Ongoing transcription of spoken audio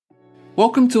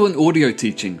Welcome to an audio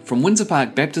teaching from Windsor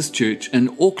Park Baptist Church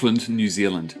in Auckland, New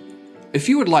Zealand. If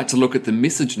you would like to look at the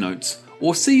message notes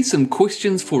or see some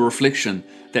questions for reflection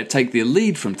that take their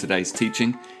lead from today's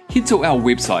teaching, head to our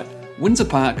website,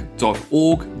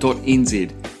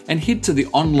 windsorpark.org.nz, and head to the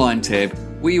online tab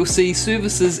where you'll see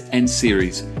services and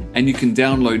series, and you can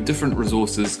download different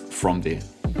resources from there.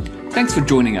 Thanks for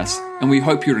joining us, and we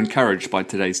hope you're encouraged by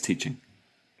today's teaching.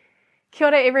 Kia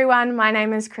ora everyone, my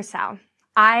name is Chriselle.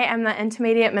 I am the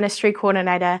Intermediate Ministry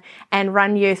Coordinator and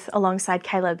run youth alongside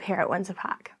Caleb here at Windsor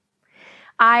Park.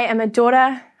 I am a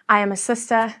daughter, I am a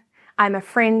sister, I'm a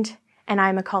friend, and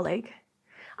I'm a colleague.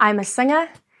 I'm a singer,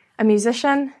 a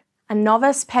musician, a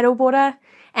novice paddleboarder,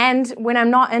 and when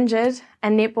I'm not injured, a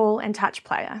netball and touch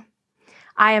player.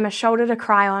 I am a shoulder to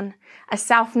cry on, a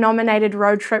self-nominated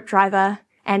road trip driver,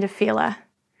 and a feeler.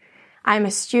 I am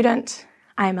a student,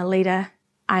 I am a leader,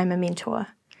 I am a mentor.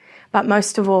 But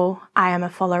most of all, I am a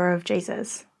follower of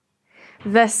Jesus.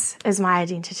 This is my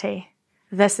identity.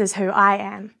 This is who I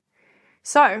am.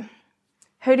 So,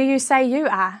 who do you say you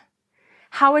are?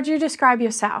 How would you describe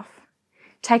yourself?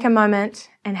 Take a moment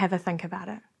and have a think about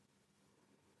it.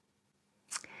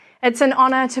 It's an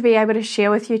honor to be able to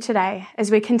share with you today as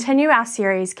we continue our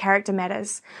series, Character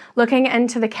Matters, looking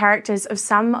into the characters of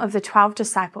some of the 12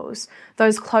 disciples,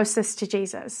 those closest to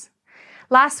Jesus.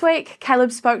 Last week,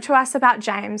 Caleb spoke to us about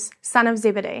James, son of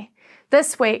Zebedee.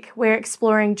 This week, we're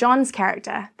exploring John's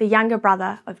character, the younger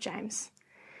brother of James.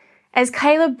 As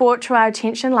Caleb brought to our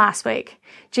attention last week,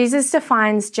 Jesus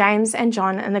defines James and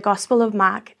John in the Gospel of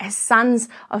Mark as sons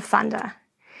of thunder.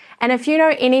 And if you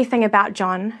know anything about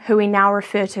John, who we now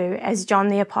refer to as John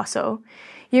the Apostle,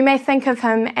 you may think of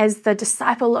him as the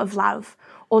disciple of love,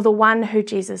 or the one who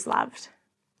Jesus loved.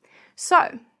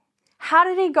 So, how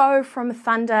did he go from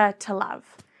thunder to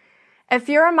love? If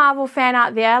you're a Marvel fan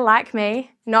out there like me,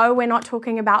 no, we're not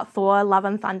talking about Thor, Love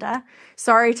and Thunder.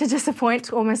 Sorry to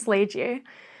disappoint or mislead you.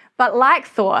 But like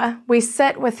Thor, we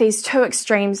sit with these two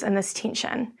extremes in this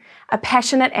tension, a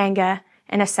passionate anger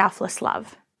and a selfless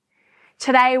love.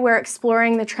 Today, we're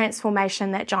exploring the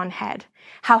transformation that John had,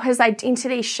 how his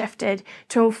identity shifted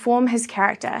to inform his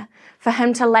character, for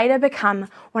him to later become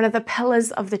one of the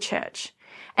pillars of the church,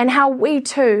 and how we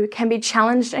too can be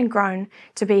challenged and grown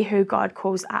to be who God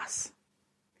calls us.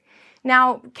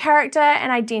 Now, character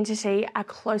and identity are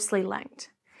closely linked.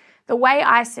 The way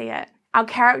I see it, our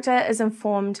character is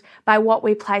informed by what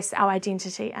we place our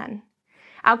identity in.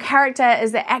 Our character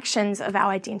is the actions of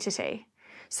our identity.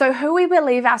 So who we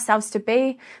believe ourselves to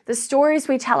be, the stories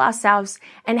we tell ourselves,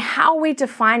 and how we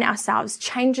define ourselves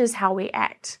changes how we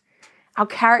act. Our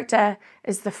character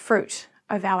is the fruit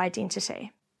of our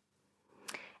identity.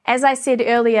 As I said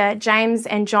earlier, James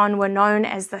and John were known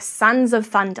as the sons of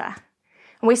thunder.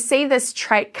 And we see this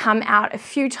trait come out a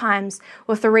few times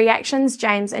with the reactions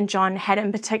James and John had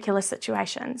in particular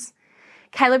situations.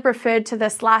 Caleb referred to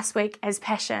this last week as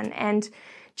passion, and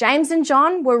James and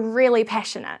John were really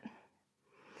passionate.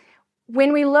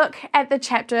 When we look at the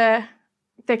chapter,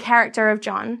 the character of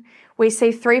John, we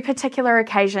see three particular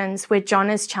occasions where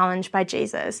John is challenged by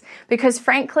Jesus, because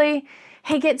frankly,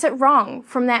 he gets it wrong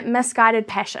from that misguided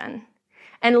passion.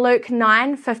 In Luke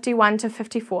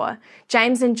 9:51-54,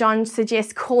 James and John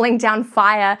suggest calling down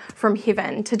fire from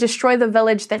heaven to destroy the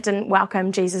village that didn't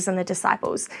welcome Jesus and the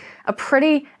disciples. A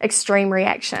pretty extreme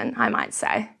reaction, I might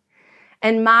say.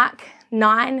 In Mark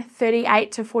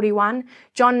 9:38-41,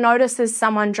 John notices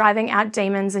someone driving out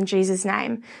demons in Jesus'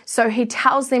 name, so he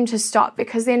tells them to stop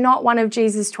because they're not one of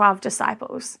Jesus' 12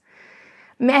 disciples.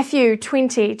 Matthew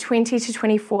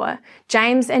 20:20-24,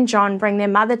 James and John bring their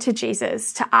mother to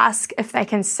Jesus to ask if they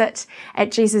can sit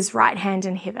at Jesus' right hand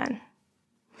in heaven.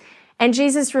 And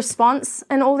Jesus' response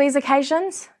in all these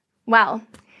occasions? Well,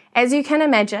 as you can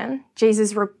imagine,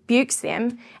 Jesus rebukes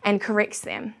them and corrects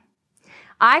them.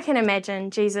 I can imagine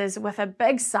Jesus with a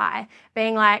big sigh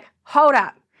being like, "Hold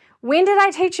up, when did I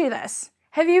teach you this?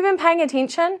 Have you been paying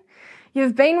attention?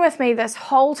 You've been with me this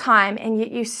whole time and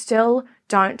yet you still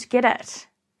don't get it."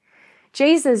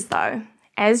 Jesus, though,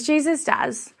 as Jesus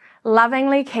does,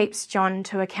 lovingly keeps John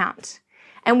to account.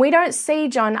 And we don't see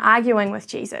John arguing with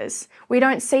Jesus. We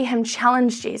don't see him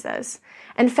challenge Jesus.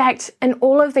 In fact, in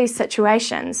all of these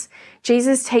situations,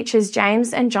 Jesus teaches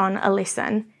James and John a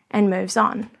lesson and moves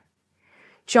on.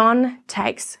 John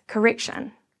takes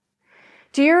correction.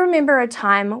 Do you remember a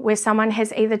time where someone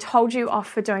has either told you off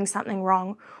for doing something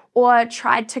wrong or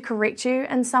tried to correct you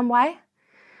in some way?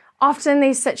 Often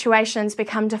these situations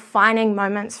become defining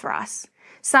moments for us,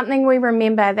 something we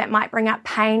remember that might bring up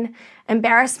pain,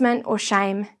 embarrassment, or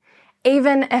shame,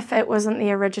 even if it wasn't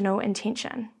the original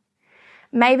intention.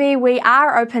 Maybe we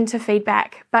are open to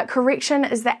feedback, but correction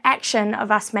is the action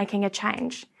of us making a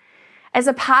change. As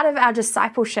a part of our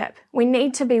discipleship, we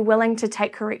need to be willing to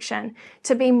take correction,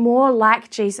 to be more like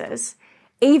Jesus,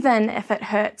 even if it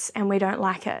hurts and we don't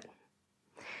like it.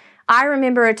 I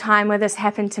remember a time where this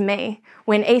happened to me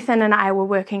when Ethan and I were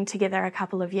working together a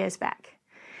couple of years back.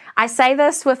 I say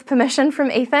this with permission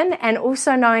from Ethan and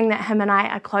also knowing that him and I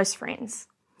are close friends.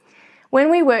 When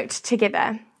we worked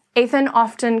together, Ethan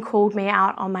often called me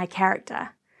out on my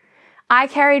character. I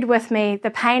carried with me the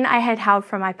pain I had held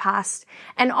from my past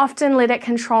and often let it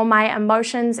control my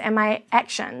emotions and my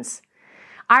actions.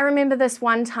 I remember this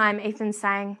one time Ethan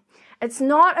saying, "It's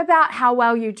not about how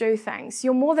well you do things.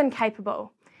 You're more than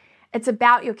capable. It's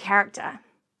about your character."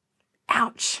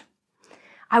 Ouch.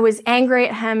 I was angry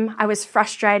at him. I was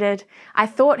frustrated. I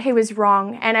thought he was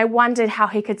wrong, and I wondered how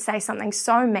he could say something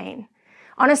so mean.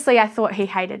 Honestly, I thought he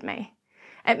hated me.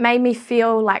 It made me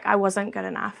feel like I wasn't good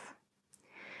enough.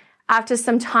 After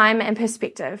some time and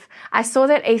perspective, I saw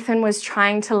that Ethan was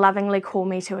trying to lovingly call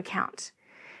me to account.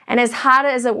 And as hard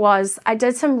as it was, I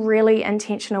did some really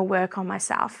intentional work on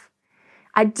myself.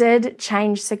 I did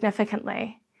change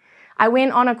significantly. I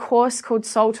went on a course called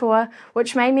Soul Tour,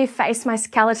 which made me face my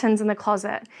skeletons in the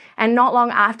closet, and not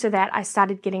long after that, I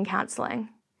started getting counselling.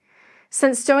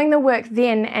 Since doing the work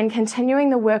then and continuing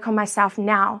the work on myself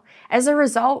now, as a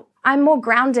result, I'm more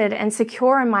grounded and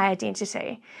secure in my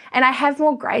identity, and I have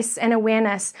more grace and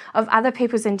awareness of other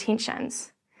people's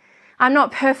intentions. I'm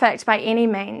not perfect by any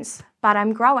means, but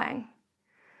I'm growing.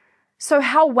 So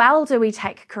how well do we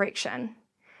take correction?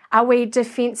 Are we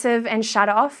defensive and shut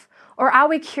off? Or are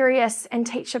we curious and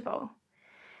teachable?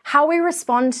 How we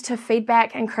respond to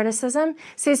feedback and criticism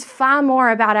says far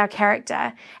more about our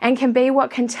character and can be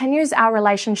what continues our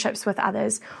relationships with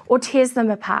others or tears them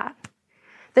apart.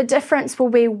 The difference will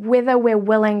be whether we're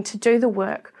willing to do the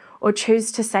work or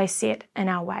choose to stay set in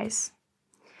our ways.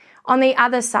 On the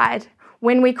other side,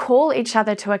 when we call each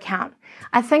other to account,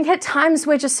 I think at times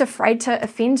we're just afraid to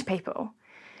offend people.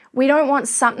 We don't want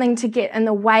something to get in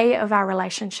the way of our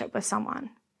relationship with someone.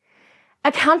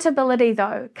 Accountability,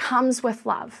 though, comes with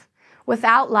love.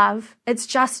 Without love, it's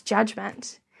just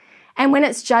judgment. And when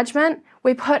it's judgment,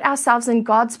 we put ourselves in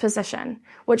God's position,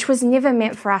 which was never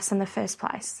meant for us in the first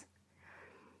place.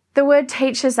 The word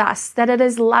teaches us that it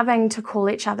is loving to call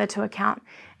each other to account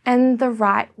in the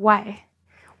right way.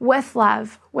 With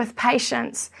love, with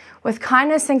patience, with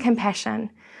kindness and compassion,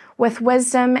 with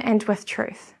wisdom and with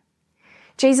truth.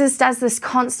 Jesus does this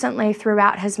constantly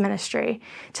throughout his ministry,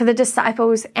 to the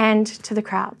disciples and to the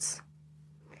crowds.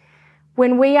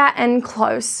 When we are in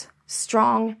close,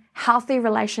 strong, healthy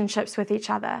relationships with each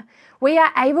other, we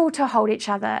are able to hold each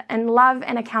other in love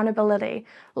and accountability,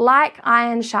 like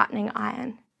iron sharpening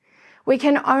iron. We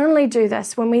can only do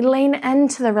this when we lean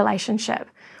into the relationship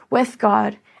with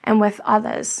God and with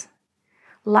others,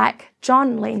 like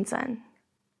John leans in.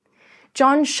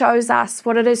 John shows us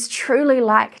what it is truly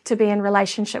like to be in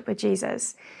relationship with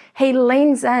Jesus. He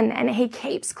leans in and he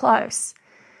keeps close.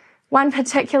 One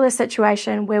particular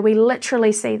situation where we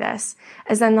literally see this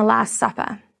is in the Last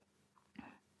Supper.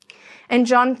 In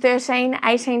John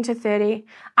 13:18-30,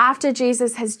 after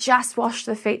Jesus has just washed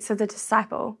the feet of the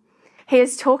disciple, he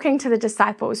is talking to the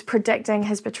disciples, predicting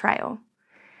his betrayal.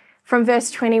 From verse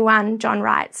 21, John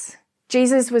writes,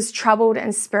 "Jesus was troubled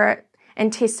in spirit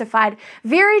and testified,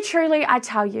 'Very truly I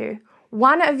tell you,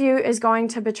 one of you is going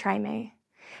to betray me.'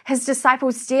 His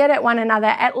disciples stared at one another,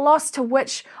 at loss to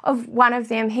which of one of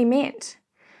them he meant.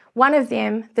 One of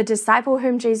them, the disciple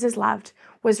whom Jesus loved,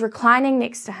 was reclining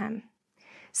next to him.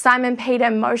 Simon Peter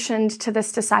motioned to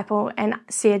this disciple and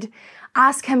said,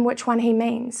 'Ask him which one he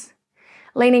means.'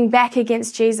 Leaning back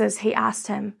against Jesus, he asked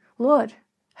him, 'Lord,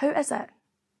 who is it?'"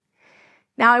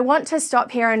 Now I want to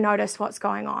stop here and notice what's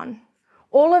going on.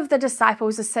 All of the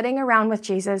disciples are sitting around with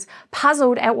Jesus,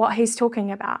 puzzled at what he's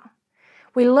talking about.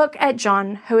 We look at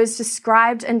John, who is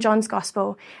described in John's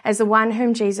Gospel as the one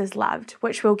whom Jesus loved,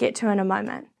 which we'll get to in a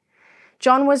moment.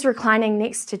 John was reclining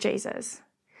next to Jesus.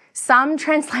 Some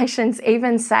translations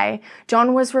even say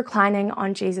John was reclining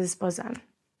on Jesus' bosom.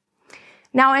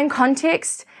 Now, in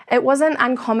context, it wasn't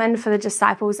uncommon for the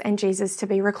disciples and Jesus to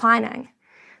be reclining.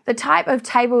 The type of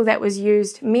table that was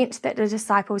used meant that the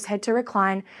disciples had to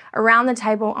recline around the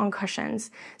table on cushions,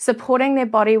 supporting their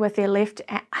body with their left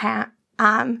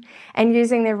arm and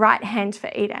using their right hand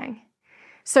for eating.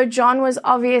 So John was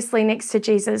obviously next to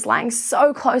Jesus, lying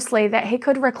so closely that he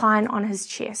could recline on his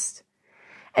chest.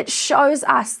 It shows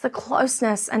us the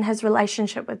closeness in his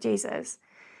relationship with Jesus.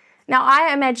 Now,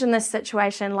 I imagine this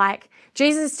situation like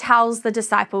Jesus tells the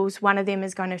disciples one of them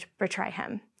is going to betray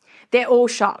him. They're all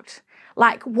shocked.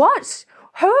 Like, what?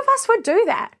 Who of us would do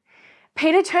that?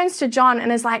 Peter turns to John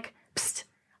and is like, "Psst,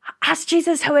 ask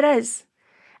Jesus who it is."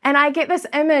 And I get this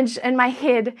image in my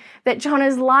head that John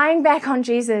is lying back on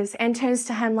Jesus and turns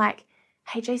to him like,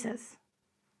 "Hey, Jesus,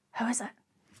 who is it?"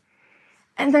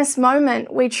 In this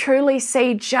moment, we truly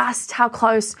see just how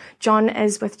close John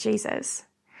is with Jesus,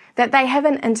 that they have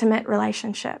an intimate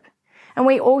relationship. And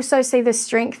we also see the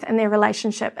strength in their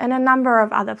relationship in a number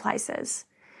of other places.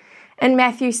 In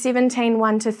Matthew 17,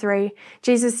 1-3,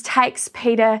 Jesus takes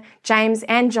Peter, James,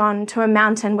 and John to a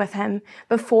mountain with him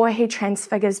before he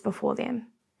transfigures before them.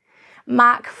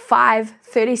 Mark 5,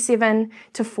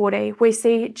 37-40, we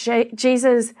see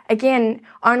Jesus again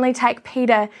only take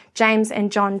Peter, James,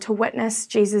 and John to witness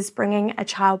Jesus bringing a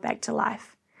child back to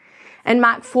life. In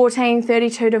Mark 14,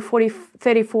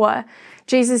 32-34,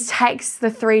 Jesus takes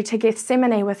the three to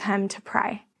Gethsemane with him to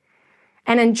pray.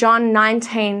 And in John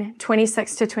 19,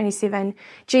 26-27,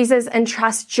 Jesus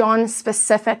entrusts John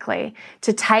specifically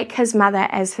to take his mother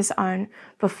as his own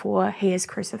before he is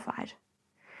crucified.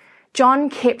 John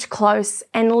kept close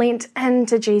and leant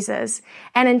into Jesus,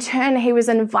 and in turn he was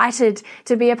invited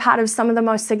to be a part of some of the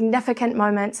most significant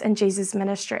moments in Jesus'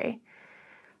 ministry.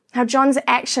 Now, John's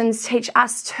actions teach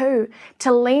us too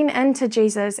to lean into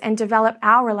Jesus and develop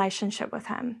our relationship with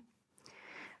him.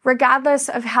 Regardless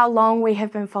of how long we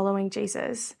have been following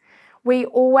Jesus, we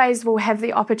always will have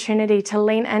the opportunity to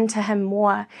lean into him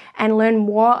more and learn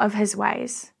more of his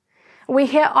ways. We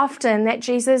hear often that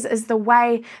Jesus is the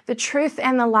way, the truth,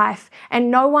 and the life, and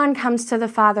no one comes to the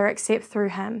Father except through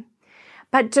him.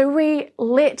 But do we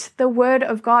let the word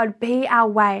of God be our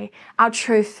way, our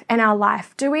truth, and our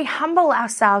life? Do we humble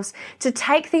ourselves to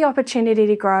take the opportunity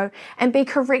to grow and be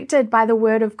corrected by the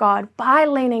word of God by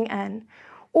leaning in?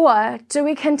 Or do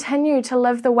we continue to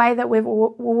live the way that we've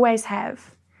always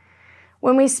have?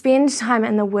 When we spend time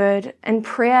in the Word, in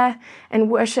prayer, in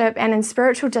worship, and in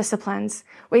spiritual disciplines,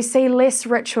 we see less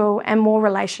ritual and more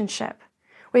relationship.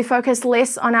 We focus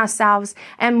less on ourselves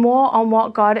and more on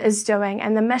what God is doing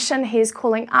and the mission He is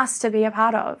calling us to be a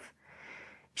part of.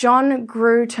 John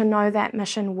grew to know that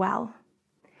mission well.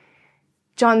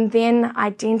 John then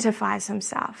identifies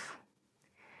himself.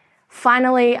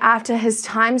 Finally, after his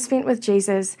time spent with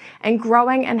Jesus and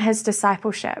growing in his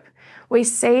discipleship, we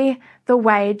see the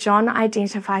way John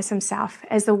identifies himself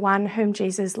as the one whom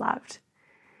Jesus loved.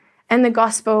 In the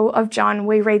Gospel of John,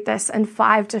 we read this in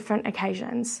 5 different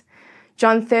occasions.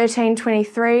 John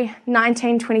 13:23,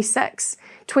 19:26,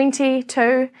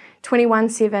 22,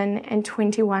 21:7, and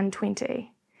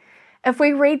 21:20. If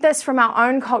we read this from our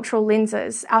own cultural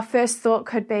lenses, our first thought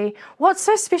could be, what's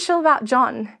so special about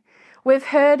John? We've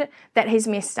heard that he's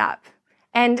messed up,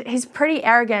 and he's pretty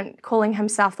arrogant, calling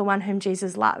himself the one whom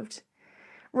Jesus loved.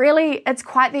 Really, it's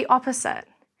quite the opposite.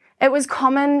 It was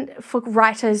common for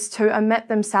writers to omit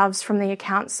themselves from the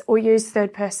accounts or use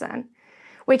third person.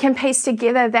 We can piece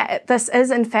together that this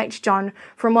is in fact John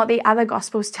from what the other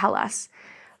Gospels tell us.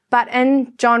 But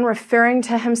in John referring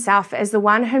to himself as the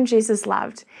one whom Jesus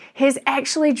loved, he's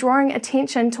actually drawing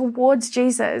attention towards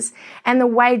Jesus and the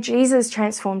way Jesus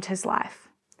transformed his life.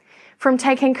 From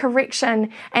taking correction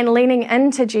and leaning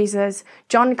into Jesus,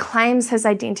 John claims his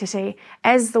identity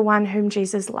as the one whom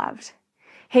Jesus loved.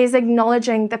 He is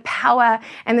acknowledging the power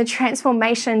and the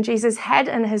transformation Jesus had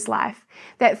in his life,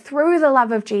 that through the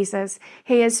love of Jesus,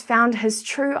 he has found his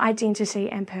true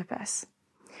identity and purpose.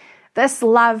 This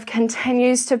love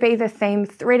continues to be the theme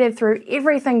threaded through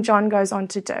everything John goes on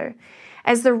to do.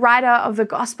 As the writer of the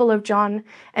Gospel of John,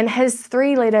 in his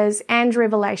 3 letters and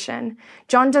Revelation,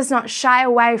 John does not shy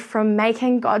away from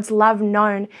making God's love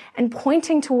known and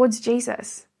pointing towards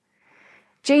Jesus.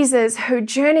 Jesus, who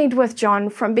journeyed with John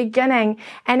from beginning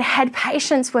and had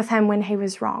patience with him when he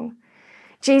was wrong.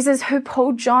 Jesus, who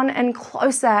pulled John in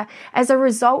closer as a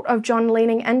result of John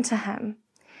leaning into him.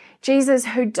 Jesus,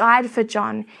 who died for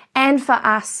John and for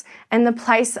us in the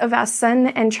place of our sin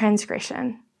and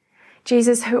transgression.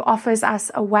 Jesus, who offers us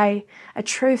a way, a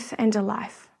truth, and a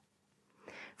life.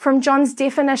 From John's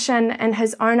definition in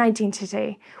his own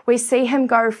identity, we see him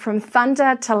go from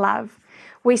thunder to love.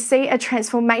 We see a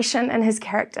transformation in his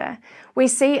character. We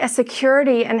see a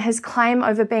security in his claim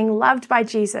over being loved by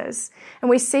Jesus. And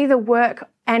we see the work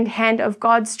and hand of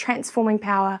God's transforming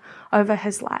power over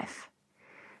his life.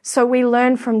 So we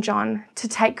learn from John to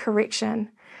take correction,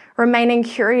 remaining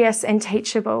curious and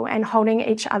teachable, and holding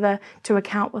each other to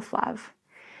account with love.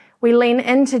 We lean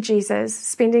into Jesus,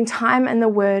 spending time in the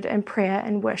Word and prayer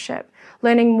and worship,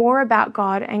 learning more about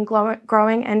God and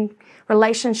growing in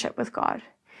relationship with God.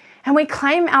 And we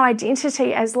claim our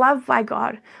identity as loved by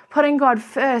God, putting God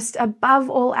first above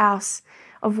all else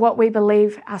of what we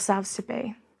believe ourselves to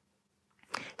be.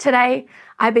 Today,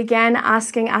 I began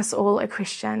asking us all a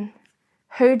question.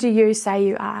 Who do you say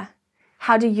you are?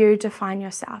 How do you define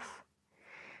yourself?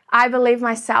 I believe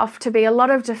myself to be a lot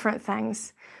of different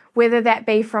things, whether that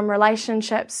be from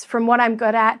relationships, from what I'm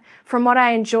good at, from what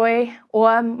I enjoy,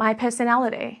 or my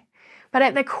personality. But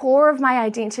at the core of my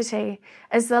identity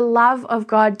is the love of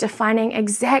God defining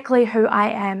exactly who I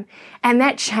am, and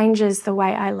that changes the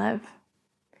way I live.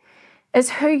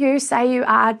 Is who you say you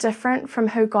are different from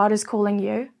who God is calling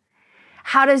you?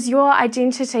 How does your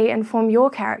identity inform your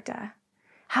character?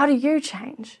 How do you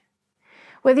change?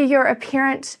 Whether you're a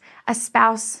parent, a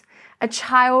spouse, a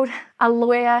child, a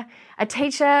lawyer, a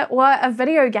teacher, or a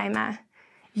video gamer,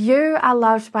 you are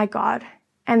loved by God,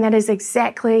 and that is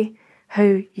exactly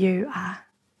who you are.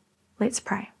 Let's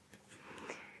pray.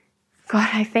 God,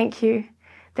 I thank you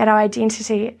that our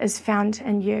identity is found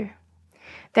in you,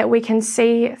 that we can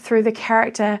see through the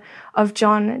character of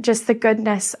John just the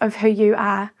goodness of who you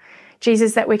are.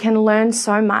 Jesus, that we can learn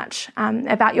so much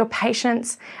about your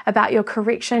patience, about your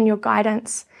correction, your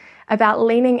guidance, about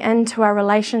leaning into our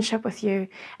relationship with you,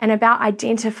 and about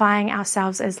identifying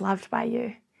ourselves as loved by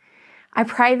you. I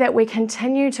pray that we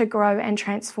continue to grow and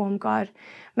transform, God.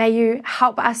 May you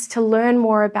help us to learn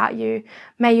more about you.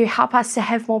 May you help us to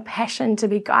have more passion to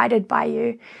be guided by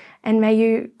you. And may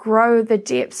you grow the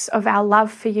depths of our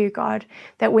love for you, God,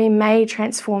 that we may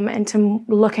transform into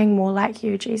looking more like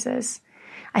you, Jesus.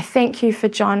 I thank you for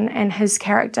John and his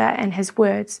character and his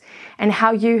words and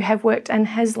how you have worked in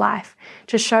his life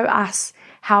to show us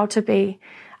how to be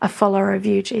a follower of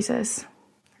you, Jesus.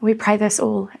 We pray this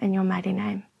all in your mighty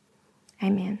name.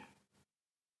 Amen.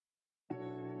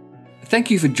 Thank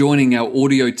you for joining our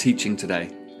audio teaching today.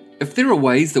 If there are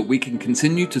ways that we can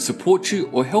continue to support you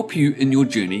or help you in your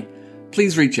journey,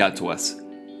 please reach out to us.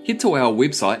 Head to our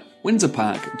website,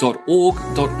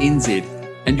 windsorpark.org.nz,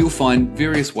 and you'll find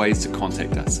various ways to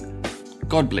contact us.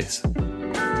 God bless.